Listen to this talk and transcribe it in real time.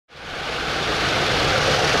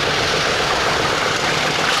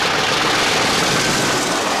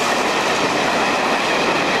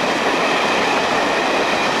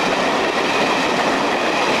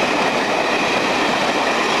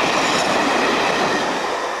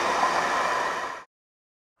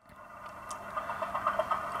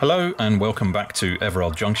Hello and welcome back to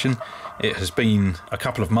Everard Junction. It has been a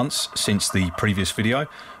couple of months since the previous video.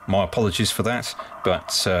 My apologies for that,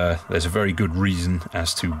 but there's a very good reason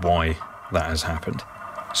as to why that has happened.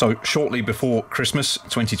 So shortly before Christmas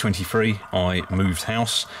 2023, I moved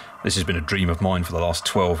house. This has been a dream of mine for the last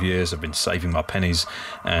 12 years. I've been saving my pennies,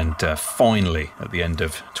 and finally, at the end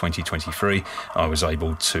of 2023, I was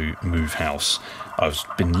able to move house. I've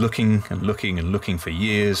been looking and looking for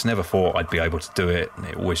years, never thought I'd be able to do it.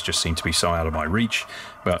 It always just seemed to be so out of my reach,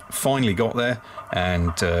 but finally got there.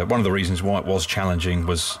 And one of the reasons why it was challenging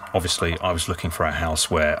was obviously I was looking for a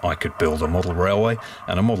house where I could build a model railway,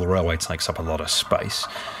 and a model railway takes up a lot of space.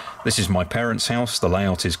 This is my parents' house. The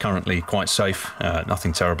layout is currently quite safe.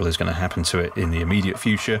 Nothing terrible is going to happen to it in the immediate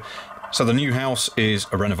future. So the new house is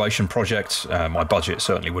a renovation project. My budget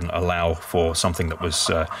certainly wouldn't allow for something that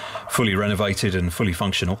was fully renovated and fully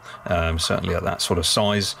functional, certainly at that sort of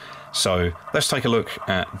size. So let's take a look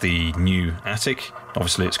at the new attic.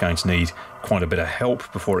 Obviously it's going to need quite a bit of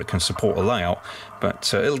help before it can support a layout,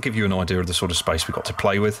 but it'll give you an idea of the sort of space we've got to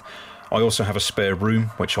play with. I also have a spare room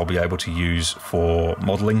which I'll be able to use for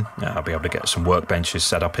modelling. I'll be able to get some workbenches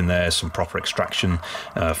set up in there, some proper extraction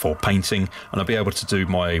for painting, and I'll be able to do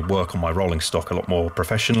my work on my rolling stock a lot more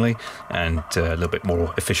professionally and a little bit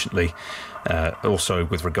more efficiently. Also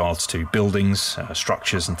with regards to buildings,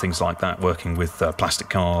 structures and things like that, working with plastic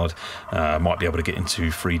card, might be able to get into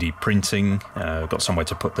 3D printing. Got somewhere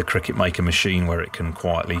to put the Cricut Maker machine where it can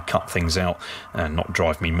quietly cut things out and not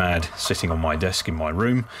drive me mad sitting on my desk in my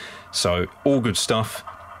room. So all good stuff,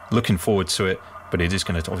 looking forward to it, but it is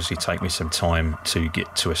going to obviously take me some time to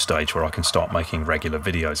get to a stage where I can start making regular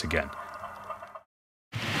videos again.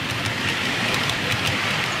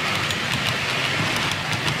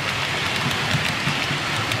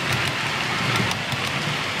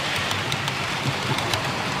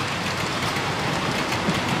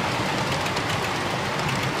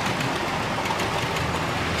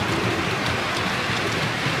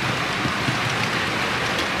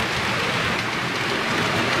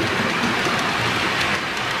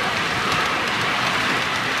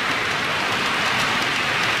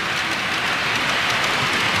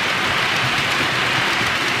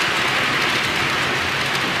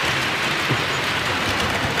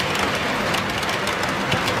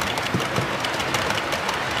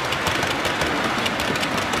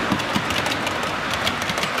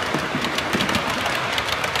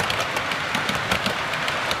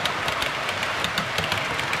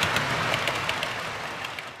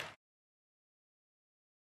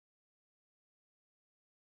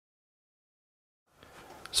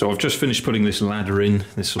 So I've just finished putting this ladder in.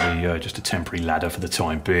 This will be just a temporary ladder for the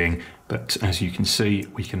time being, but as you can see,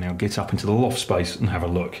 we can now get up into the loft space and have a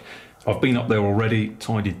look. I've been up there already,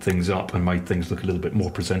 tidied things up and made things look a little bit more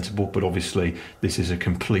presentable, but obviously this is a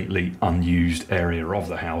completely unused area of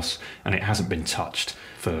the house and it hasn't been touched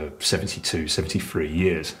for 72, 73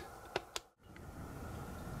 years.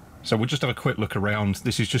 So we'll just have a quick look around.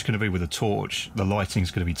 This is just going to be with a torch. The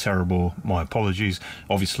lighting's going to be terrible. My apologies.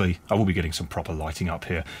 Obviously, I will be getting some proper lighting up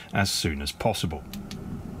here as soon as possible.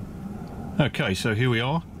 Okay, so here we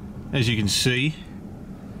are. As you can see,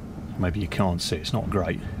 maybe you can't see, it's not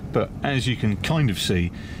great, but as you can kind of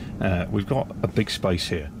see, we've got a big space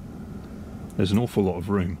here. There's an awful lot of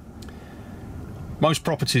room. Most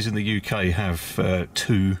properties in the UK have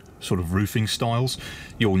two sort of roofing styles.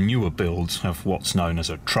 Your newer builds have what's known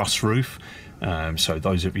as a truss roof. So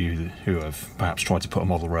those of you who have perhaps tried to put a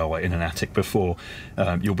model railway in an attic before,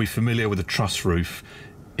 you'll be familiar with a truss roof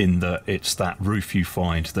in that it's that roof you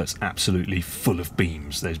find that's absolutely full of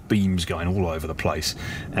beams. There's beams going all over the place,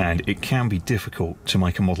 and it can be difficult to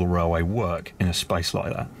make a model railway work in a space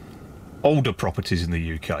like that. Older properties in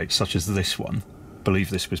the UK, such as this one, I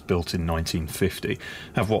believe this was built in 1950,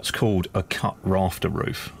 have what's called a cut rafter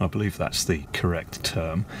roof. I believe that's the correct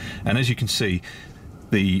term. And as you can see,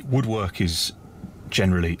 the woodwork is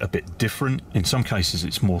generally a bit different. In some cases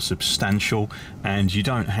it's more substantial and you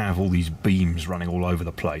don't have all these beams running all over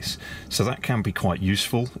the place. So that can be quite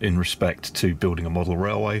useful in respect to building a model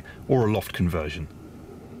railway or a loft conversion.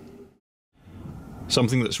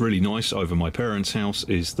 Something that's really nice over my parents' house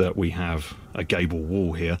is that we have a gable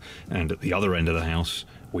wall here, and at the other end of the house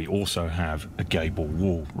we also have a gable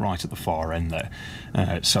wall right at the far end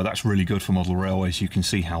there. So that's really good for model railways. You can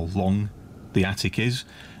see how long the attic is,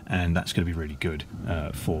 and that's going to be really good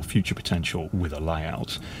for future potential with a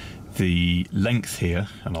layout. The length here,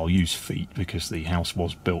 and I'll use feet because the house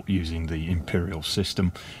was built using the imperial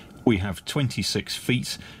system, we have 26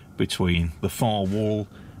 feet between the far wall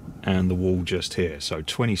and the wall just here. So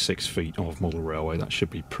 26 feet of model railway, that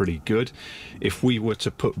should be pretty good. If we were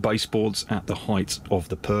to put baseboards at the height of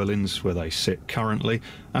the purlins where they sit currently,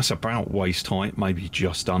 that's about waist height, maybe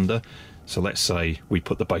just under. So let's say we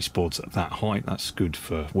put the baseboards at that height, that's good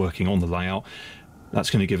for working on the layout.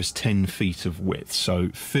 That's going to give us 10 feet of width. So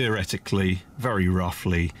theoretically, very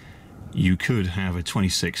roughly, you could have a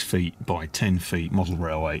 26 feet by 10 feet model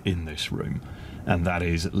railway in this room. And that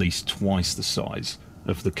is at least twice the size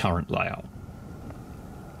of the current layout.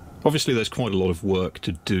 Obviously there's quite a lot of work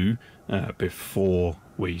to do before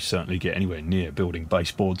we certainly get anywhere near building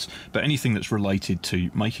baseboards, but anything that's related to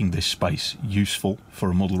making this space useful for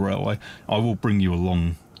a model railway, I will bring you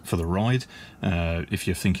along for the ride. If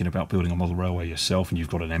you're thinking about building a model railway yourself and you've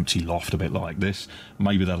got an empty loft a bit like this,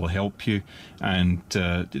 maybe that'll help you. And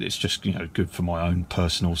it's just, you know, good for my own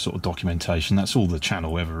personal sort of documentation. That's all the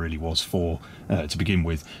channel ever really was for to begin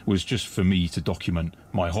with, was just for me to document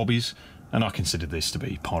my hobbies. And I consider this to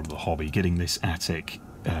be part of the hobby, getting this attic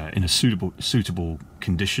in a suitable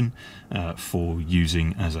condition for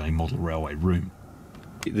using as a model railway room.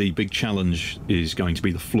 The big challenge is going to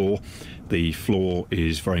be the floor. The floor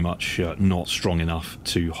is very much not strong enough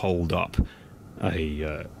to hold up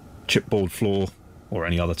a chipboard floor or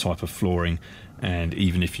any other type of flooring. And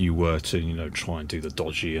even if you were to, you know, try and do the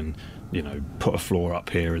dodgy and, you know, put a floor up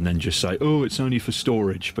here and then just say, oh, it's only for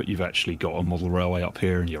storage, but you've actually got a model railway up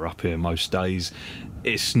here and you're up here most days,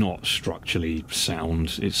 it's not structurally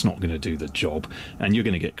sound. It's not going to do the job, and you're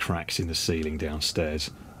going to get cracks in the ceiling downstairs.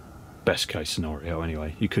 Best case scenario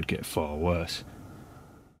anyway. You could get far worse.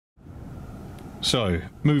 So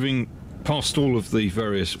moving past all of the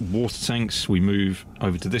various water tanks, we move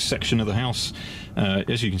over to this section of the house.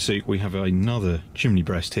 As you can see, we have another chimney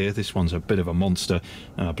breast here. This one's a bit of a monster.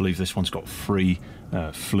 I believe this one's got 3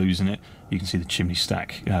 flues in it. You can see the chimney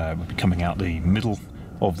stack coming out the middle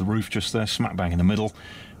of the roof just there, smack bang in the middle.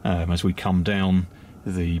 As we come down,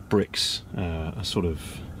 the bricks are sort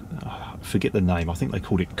of, I forget the name, I think they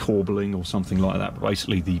called it corbelling or something like that, but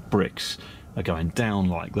basically the bricks are going down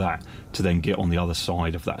like that to then get on the other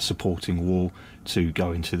side of that supporting wall to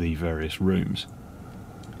go into the various rooms.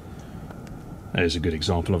 There's a good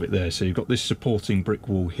example of it there. So you've got this supporting brick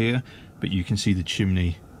wall here, but you can see the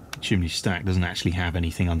chimney stack doesn't actually have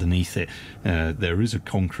anything underneath it. There is a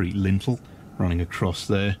concrete lintel running across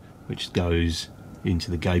there which goes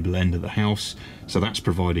into the gable end of the house, so that's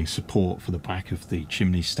providing support for the back of the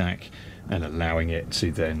chimney stack and allowing it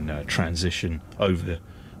to then transition over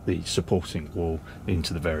the supporting wall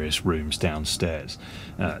into the various rooms downstairs.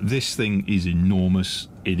 This thing is enormous.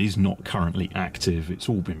 It is not currently active. It's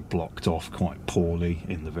all been blocked off quite poorly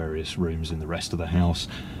in the various rooms in the rest of the house.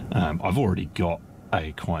 I've already got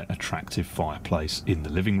a quite attractive fireplace in the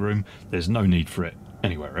living room. There's no need for it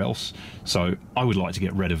anywhere else, so I would like to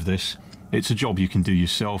get rid of this. It's a job you can do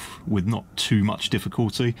yourself with not too much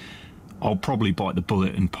difficulty. I'll probably bite the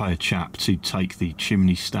bullet and pay a chap to take the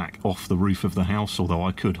chimney stack off the roof of the house, although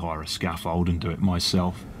I could hire a scaffold and do it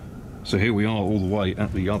myself. So here we are all the way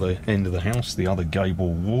at the other end of the house, the other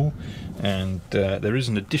gable wall, and there is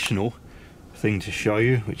an additional thing to show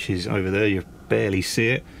you, which is over there. You barely see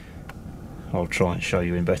it. I'll try and show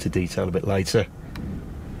you in better detail a bit later.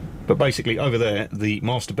 But basically over there, the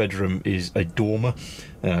master bedroom is a dormer,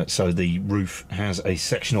 so the roof has a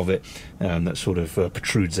section of it that sort of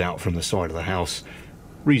protrudes out from the side of the house.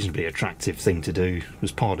 Reasonably attractive thing to do,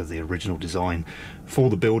 was part of the original design for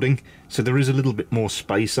the building. So there is a little bit more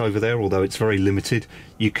space over there, although it's very limited.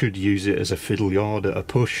 You could use it as a fiddle yard at a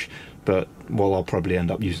push, but what I'll probably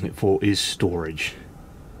end up using it for is storage.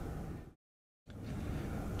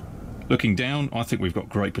 Looking down, I think we've got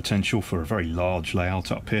great potential for a very large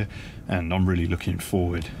layout up here, and I'm really looking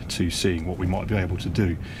forward to seeing what we might be able to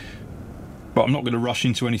do. But I'm not going to rush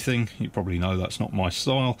into anything. You probably know that's not my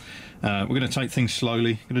style. We're going to take things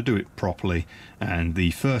slowly, going to do it properly, and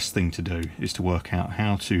the first thing to do is to work out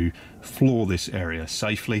how to floor this area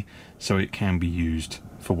safely so it can be used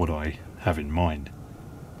for what I have in mind.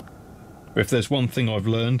 If there's one thing I've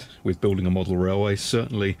learned with building a model railway,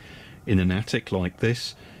 certainly in an attic like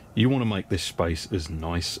this, you want to make this space as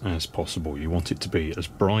nice as possible. You want it to be as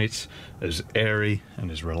bright, as airy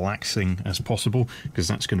and as relaxing as possible, because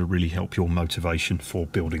that's going to really help your motivation for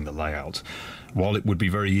building the layout. While it would be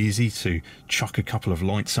very easy to chuck a couple of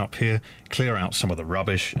lights up here, clear out some of the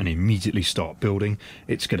rubbish and immediately start building,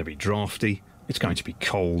 it's going to be drafty, it's going to be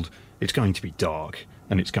cold, it's going to be dark,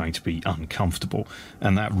 and it's going to be uncomfortable,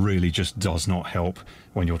 and that really just does not help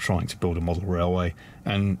when you're trying to build a model railway.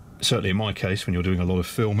 And certainly in my case, when you're doing a lot of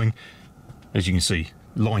filming, as you can see,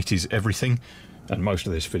 light is everything. and most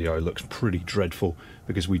of this video looks pretty dreadful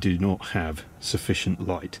because we do not have sufficient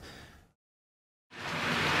light.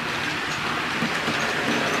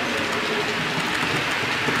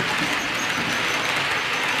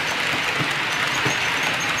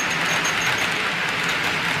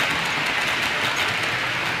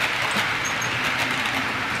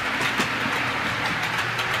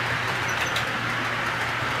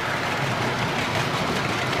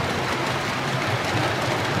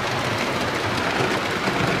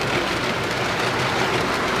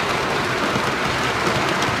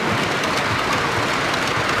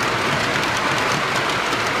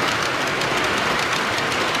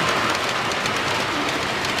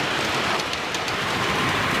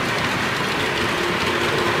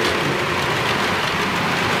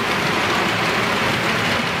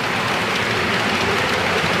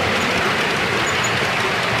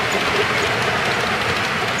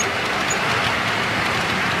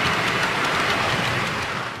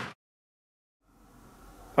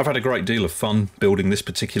 I've had a great deal of fun building this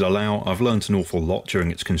particular layout. I've learned an awful lot during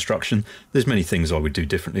its construction. There's many things I would do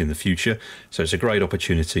differently in the future, so it's a great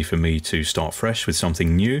opportunity for me to start fresh with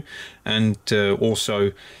something new. And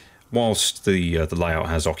also, whilst the layout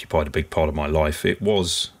has occupied a big part of my life, it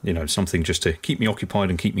was, you know, something just to keep me occupied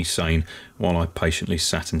and keep me sane while I patiently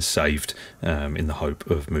sat and saved in the hope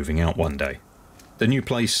of moving out one day. The new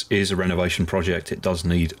place is a renovation project. It does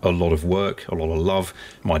need a lot of work, a lot of love.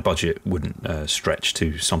 My budget wouldn't stretch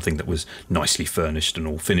to something that was nicely furnished and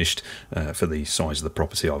all finished for the size of the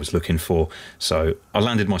property I was looking for. So I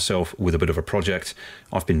landed myself with a bit of a project.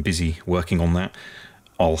 I've been busy working on that.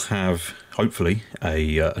 I'll have, hopefully,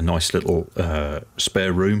 a nice little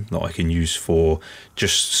spare room that I can use for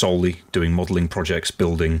just solely doing modelling projects,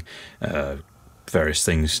 building various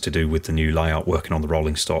things to do with the new layout, working on the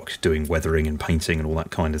rolling stock, doing weathering and painting and all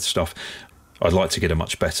that kind of stuff. I'd like to get a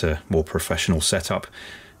much better, more professional setup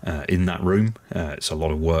in that room. It's a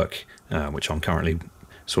lot of work, which I'm currently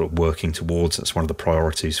sort of working towards. That's one of the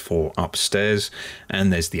priorities for upstairs.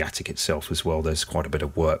 And there's the attic itself as well. There's quite a bit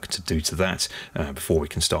of work to do to that before we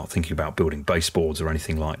can start thinking about building baseboards or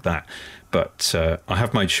anything like that. But I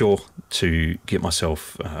have made sure to get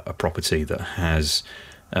myself a property that has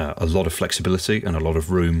a lot of flexibility and a lot of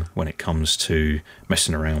room when it comes to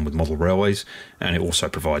messing around with model railways, and it also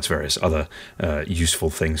provides various other useful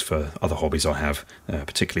things for other hobbies I have,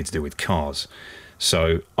 particularly to do with cars.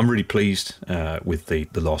 So I'm really pleased with the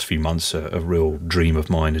last few months. A real dream of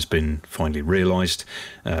mine has been finally realised.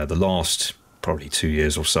 The last probably 2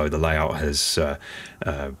 years or so, the layout has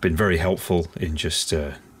been very helpful in just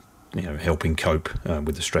you know, helping cope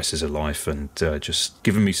with the stresses of life and just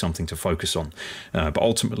giving me something to focus on. But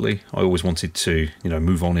ultimately, I always wanted to, you know,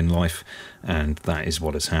 move on in life, and that is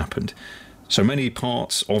what has happened. So many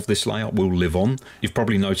parts of this layout will live on. You've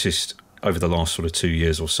probably noticed over the last sort of 2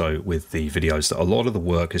 years or so with the videos that a lot of the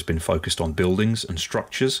work has been focused on buildings and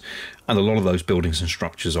structures, and a lot of those buildings and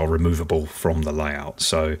structures are removable from the layout.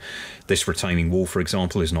 So this retaining wall, for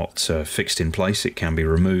example, is not fixed in place. It can be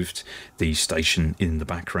removed. The station in the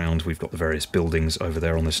background, we've got the various buildings over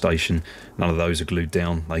there on the station. None of those are glued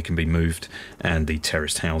down. They can be moved. And the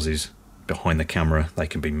terraced houses behind the camera, they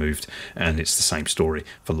can be moved. And it's the same story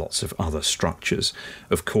for lots of other structures.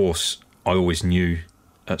 Of course, I always knew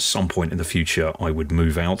at some point in the future I would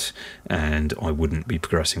move out and I wouldn't be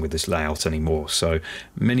progressing with this layout anymore. So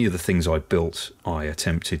many of the things I built, I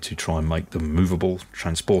attempted to try and make them movable,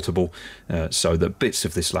 transportable, so that bits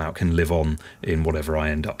of this layout can live on in whatever I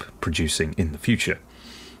end up producing in the future.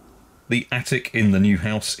 The attic in the new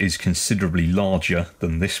house is considerably larger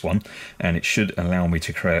than this one, and it should allow me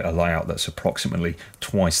to create a layout that's approximately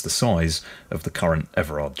twice the size of the current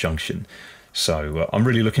Everard Junction. So I'm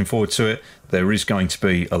really looking forward to it. There is going to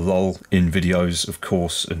be a lull in videos, of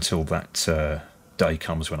course, until that day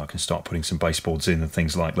comes when I can start putting some baseboards in and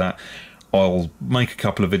things like that. I'll make a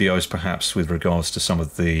couple of videos perhaps with regards to some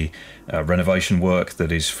of the renovation work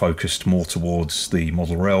that is focused more towards the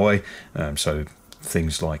model railway. So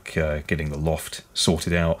things like getting the loft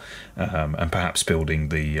sorted out and perhaps building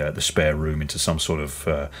the spare room into some sort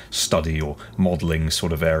of study or modelling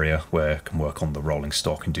sort of area where I can work on the rolling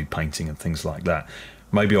stock and do painting and things like that.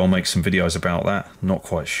 Maybe I'll make some videos about that, not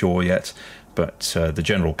quite sure yet, but the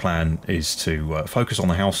general plan is to focus on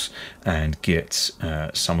the house and get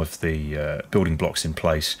some of the building blocks in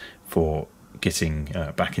place for getting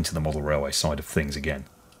back into the model railway side of things again.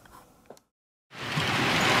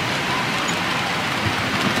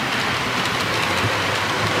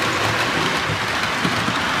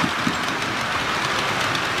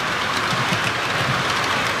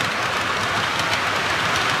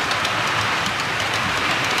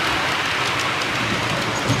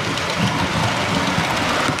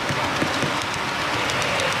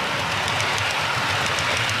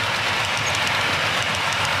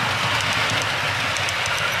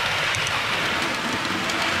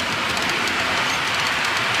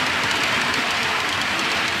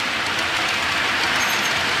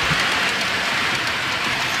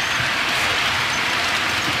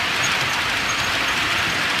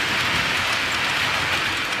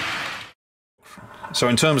 So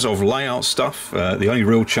in terms of layout stuff, the only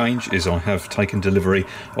real change is I have taken delivery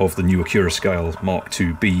of the new Accurascale Mark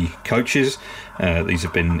IIB coaches. These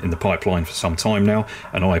have been in the pipeline for some time now,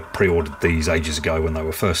 and I pre-ordered these ages ago when they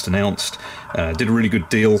were first announced. Did a really good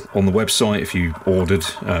deal on the website. If you ordered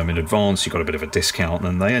in advance, you got a bit of a discount,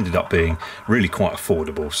 and they ended up being really quite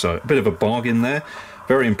affordable. So a bit of a bargain there.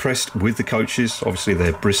 Very impressed with the coaches. Obviously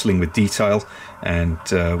they're bristling with detail, and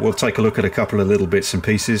we'll take a look at a couple of little bits and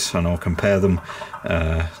pieces, and I'll compare them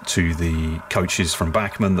to the coaches from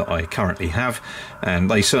Bachmann that I currently have,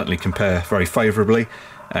 and they certainly compare very favourably,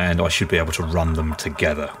 and I should be able to run them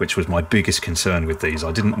together, which was my biggest concern with these.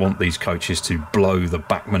 I didn't want these coaches to blow the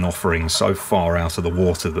Bachmann offering so far out of the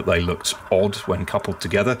water that they looked odd when coupled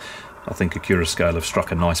together. I think Accurascale have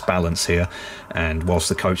struck a nice balance here, and whilst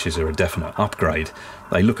the coaches are a definite upgrade,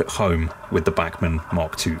 they look at home with the Bachmann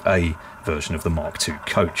Mark IIA version of the Mark II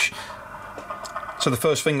coach. So the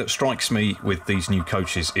first thing that strikes me with these new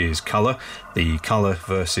coaches is colour. The colour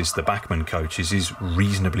versus the Bachmann coaches is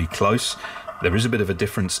reasonably close. There is a bit of a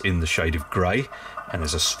difference in the shade of grey, and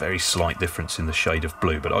there's a very slight difference in the shade of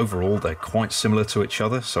blue, but overall they're quite similar to each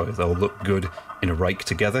other, so they'll look good in a rake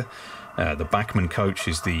together. The Bachmann coach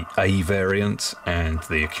is the A variant, and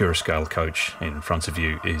the Accurascale coach in front of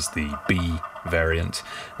you is the B variant.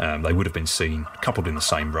 They would have been seen coupled in the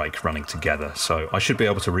same rake running together, so I should be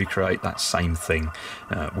able to recreate that same thing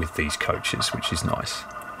with these coaches, which is nice.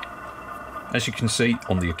 As you can see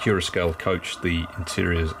on the Accurascale coach, the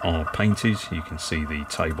interiors are painted. You can see the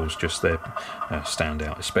tables just there stand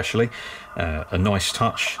out especially. A nice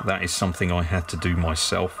touch. That is something I had to do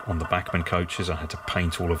myself on the Bachmann coaches. I had to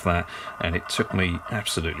paint all of that, and it took me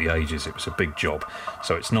absolutely ages. It was a big job.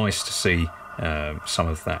 So it's nice to see some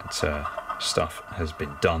of that stuff has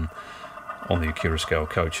been done on the Accurascale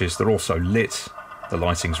coaches. They're also lit. The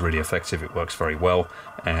lighting's really effective. It works very well,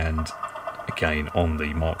 and again, on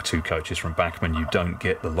the Mark II coaches from Bachmann, you don't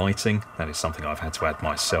get the lighting. That is something I've had to add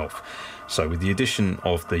myself. So with the addition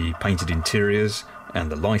of the painted interiors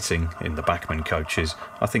and the lighting in the Bachmann coaches,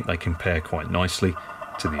 I think they compare quite nicely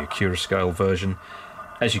to the Accurascale version.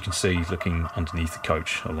 As you can see, looking underneath the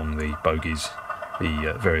coach along the bogies,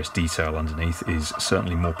 the various detail underneath is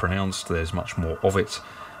certainly more pronounced. There's much more of it.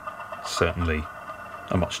 Certainly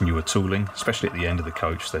a much newer tooling, especially at the end of the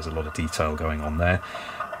coach. There's a lot of detail going on there.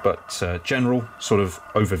 But general sort of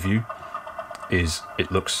overview is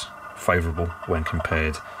it looks favourable when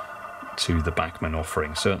compared to the Bachmann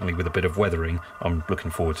offering. Certainly with a bit of weathering, I'm looking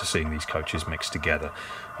forward to seeing these coaches mixed together,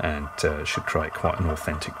 and should create quite an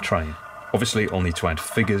authentic train. Obviously I'll need to add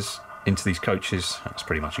figures into these coaches, that's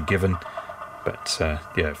pretty much a given, but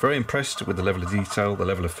yeah, very impressed with the level of detail, the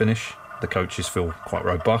level of finish. The coaches feel quite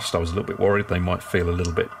robust. I was a little bit worried they might feel a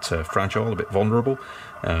little bit fragile, a bit vulnerable,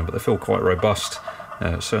 but they feel quite robust.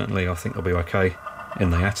 Certainly I think they'll be okay in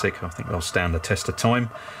the attic. I think they'll stand the test of time.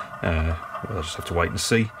 We'll just have to wait and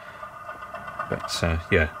see. But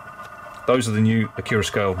yeah, those are the new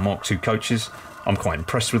Accurascale Mark II coaches. I'm quite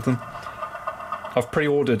impressed with them. I've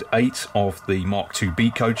pre-ordered 8 of the Mark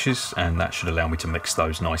IIB coaches, and that should allow me to mix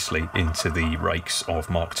those nicely into the rakes of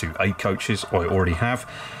Mark IIA coaches I already have.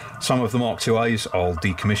 Some of the Mark IIAs I'll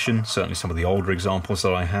decommission, certainly some of the older examples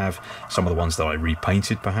that I have, some of the ones that I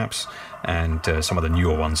repainted perhaps, and some of the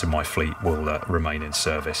newer ones in my fleet will remain in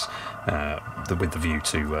service with the view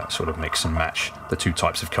to sort of mix and match the two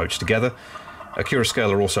types of coach together.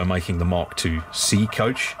 Accurascale are also making the Mark IIC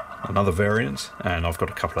coach, another variant, and I've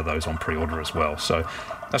got a couple of those on pre-order as well. So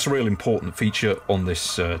that's a real important feature on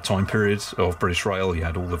this time period of British Rail. You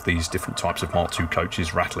had all of these different types of Mark II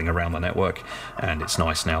coaches rattling around the network, and it's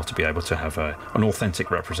nice now to be able to have an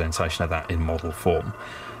authentic representation of that in model form.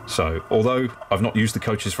 So although I've not used the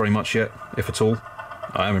coaches very much yet, if at all,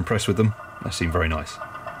 I am impressed with them. They seem very nice.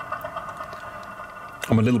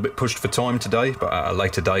 I'm a little bit pushed for time today, but at a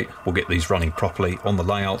later date we'll get these running properly on the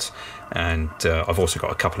layout, and I've also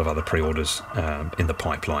got a couple of other pre-orders in the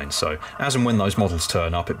pipeline. So as and when those models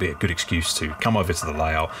turn up, it'd be a good excuse to come over to the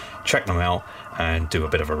layout, check them out, and do a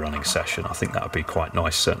bit of a running session. I think that would be quite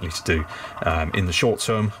nice, certainly to do in the short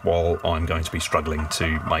term, while I'm going to be struggling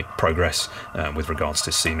to make progress with regards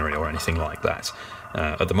to scenery or anything like that.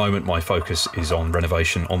 At the moment my focus is on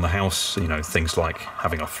renovation on the house, you know, things like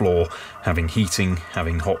having a floor, having heating,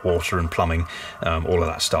 having hot water and plumbing. All of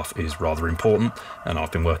that stuff is rather important, and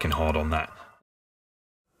I've been working hard on that.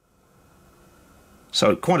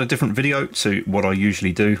 So quite a different video to what I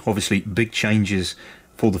usually do. Obviously big changes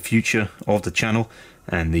for the future of the channel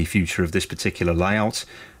and the future of this particular layout.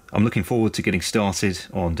 I'm looking forward to getting started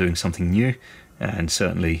on doing something new, and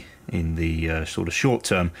certainly in the sort of short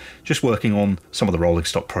term, just working on some of the rolling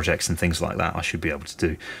stock projects and things like that I should be able to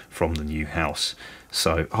do from the new house.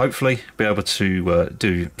 So hopefully be able to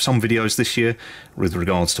do some videos this year with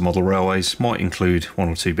regards to model railways. Might include one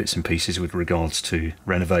or two bits and pieces with regards to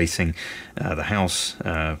renovating the house,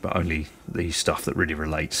 but only the stuff that really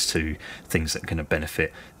relates to things that are going to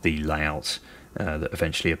benefit the layout that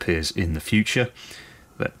eventually appears in the future.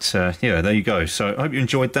 But yeah, there you go. So I hope you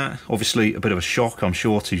enjoyed that. Obviously a bit of a shock, I'm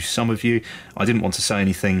sure, to some of you. I didn't want to say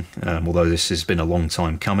anything, although this has been a long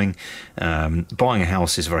time coming. Buying a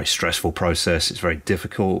house is a very stressful process. It's very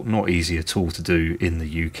difficult, not easy at all to do in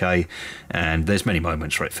the UK. And there's many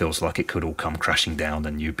moments where it feels like it could all come crashing down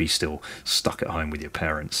and you'd be still stuck at home with your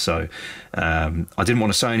parents. So I didn't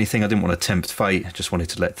want to say anything. I didn't want to tempt fate. I just wanted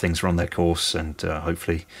to let things run their course, and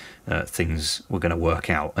hopefully things were going to work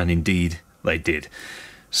out. And indeed, they did.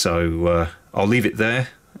 So I'll leave it there.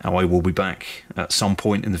 I will be back at some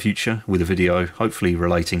point in the future with a video, hopefully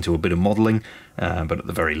relating to a bit of modelling, but at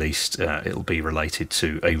the very least it'll be related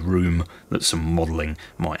to a room that some modelling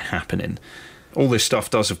might happen in. All this stuff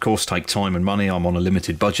does, of course, take time and money. I'm on a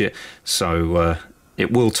limited budget, so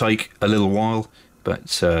it will take a little while, but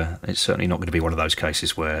it's certainly not going to be one of those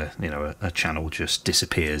cases where, you know, a channel just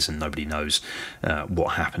disappears and nobody knows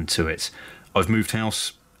what happened to it. I've moved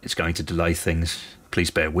house. It's going to delay things. Please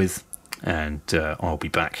bear with, and I'll be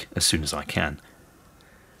back as soon as I can.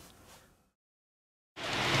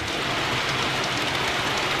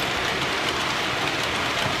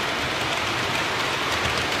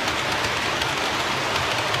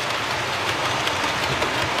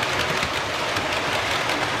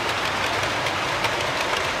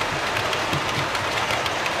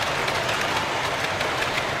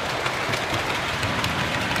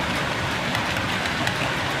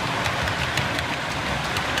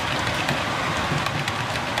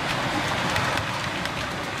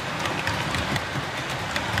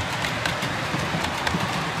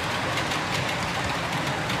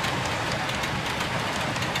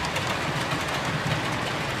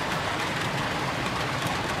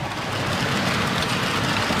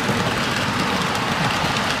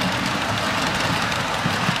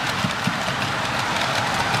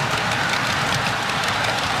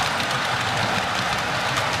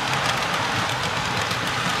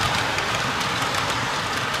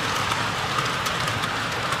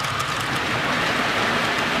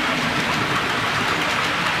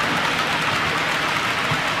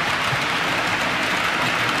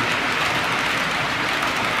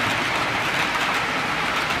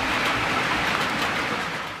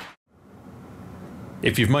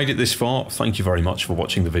 If you've made it this far, thank you very much for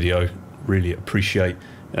watching the video. Really appreciate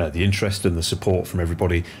the interest and the support from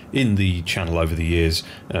everybody in the channel over the years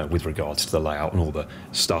with regards to the layout and all the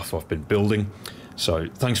stuff I've been building. So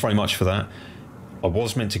thanks very much for that. I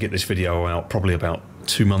was meant to get this video out probably about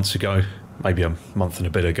 2 months ago, maybe a month and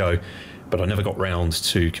a bit ago, but I never got round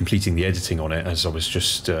to completing the editing on it, as I was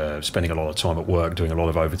just spending a lot of time at work, doing a lot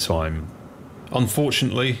of overtime.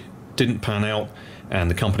 Unfortunately, didn't pan out, and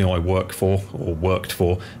the company I worked for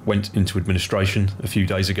went into administration a few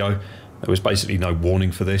days ago. There was basically no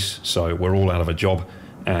warning for this, so we're all out of a job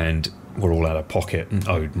and we're all out of pocket and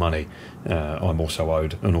owed money. I'm also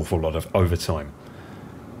owed an awful lot of overtime.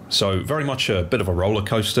 So very much a bit of a roller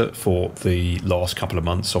coaster for the last couple of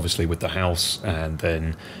months, obviously with the house and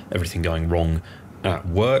then everything going wrong at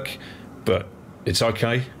work, but it's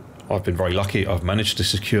okay. I've been very lucky. I've managed to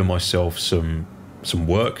secure myself some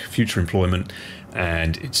work, future employment,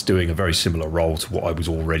 and it's doing a very similar role to what I was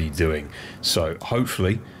already doing. So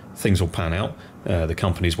hopefully things will pan out. The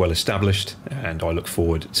company's well established and I look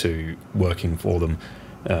forward to working for them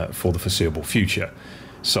for the foreseeable future.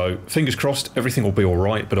 So fingers crossed everything will be all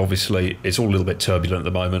right, but obviously it's all a little bit turbulent at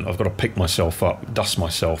the moment. I've got to pick myself up, dust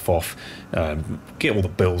myself off, get all the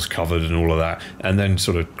bills covered and all of that, and then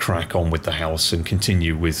sort of crack on with the house and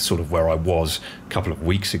continue with sort of where I was a couple of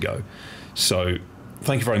weeks ago. So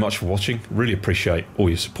thank you very much for watching. Really appreciate all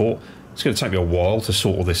your support. It's going to take me a while to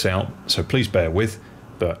sort all this out, so please bear with,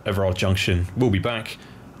 but Everard Junction will be back,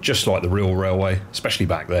 just like the real railway, especially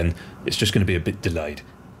back then. It's just going to be a bit delayed.